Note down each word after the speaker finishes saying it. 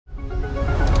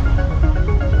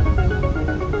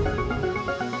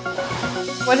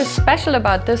What is special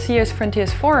about this year's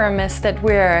Frontiers Forum is that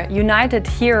we're united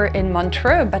here in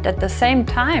Montreux, but at the same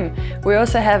time we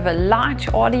also have a large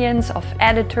audience of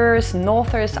editors and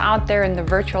authors out there in the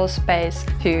virtual space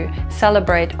to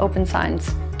celebrate open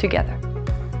science together.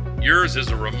 Yours is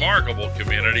a remarkable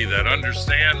community that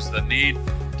understands the need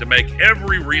to make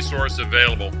every resource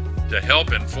available to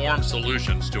help inform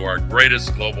solutions to our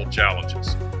greatest global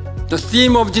challenges. The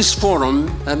theme of this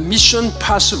forum, a mission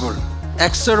possible,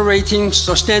 accelerating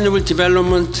sustainable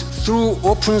development through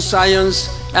open science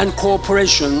and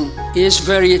cooperation, is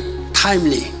very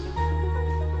timely.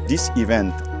 This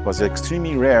event was an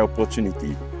extremely rare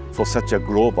opportunity for such a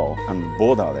global and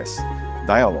borderless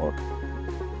dialogue.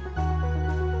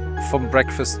 From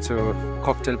breakfast to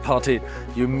cocktail party,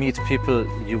 you meet people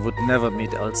you would never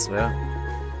meet elsewhere.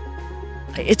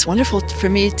 It's wonderful for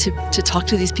me to talk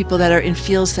to these people that are in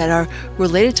fields that are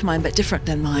related to mine but different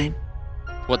than mine.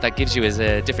 What that gives you is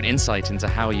a different insight into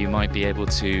how you might be able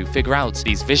to figure out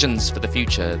these visions for the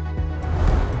future.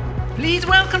 Please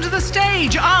welcome to the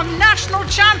stage our national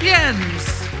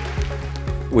champions!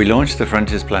 We launched the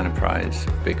Frontiers Planet Prize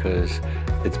because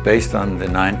it's based on the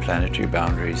 9 planetary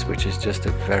boundaries, which is just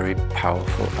a very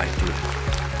powerful idea.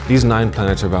 These 9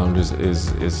 planetary boundaries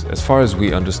is, as far as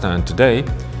we understand today,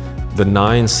 the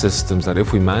 9 systems that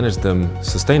if we manage them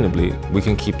sustainably, we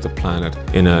can keep the planet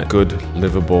in a good,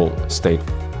 livable state.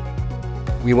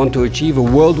 We want to achieve a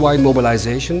worldwide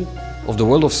mobilization of the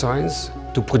world of science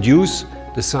to produce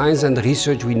the science and the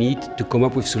research we need to come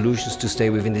up with solutions to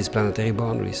stay within these planetary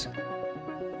boundaries.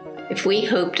 If we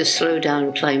hope to slow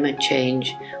down climate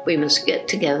change, we must get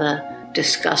together,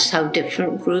 discuss how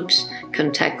different groups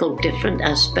can tackle different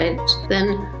aspects, then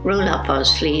roll up our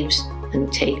sleeves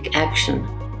and take action.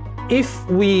 If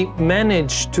we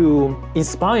manage to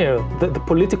inspire the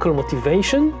political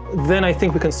motivation, then I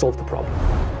think we can solve the problem.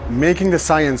 Making the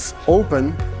science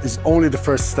open is only the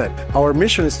first step. Our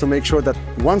mission is to make sure that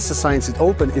once the science is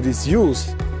open, it is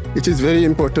used. It is very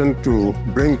important to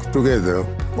bring together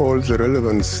all the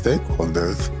relevant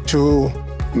stakeholders to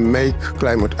make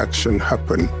climate action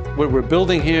happen. What we're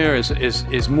building here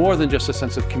is more than just a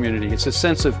sense of community. It's a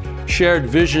sense of shared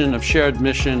vision, of shared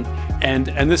mission,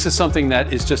 and this is something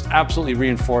that is just absolutely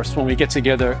reinforced when we get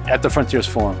together at the Frontiers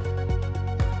Forum.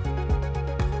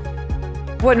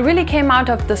 What really came out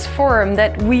of this forum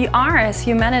that we are, as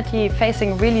humanity,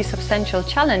 facing really substantial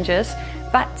challenges,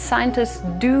 but scientists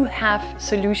do have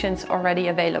solutions already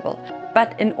available.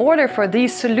 But in order for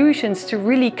these solutions to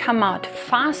really come out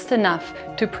fast enough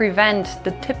to prevent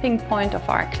the tipping point of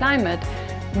our climate,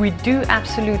 we do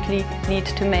absolutely need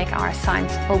to make our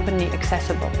science openly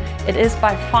accessible. It is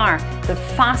by far the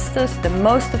fastest, the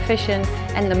most efficient,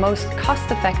 and the most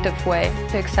cost-effective way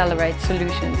to accelerate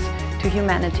solutions to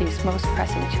humanity's most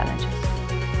pressing challenges.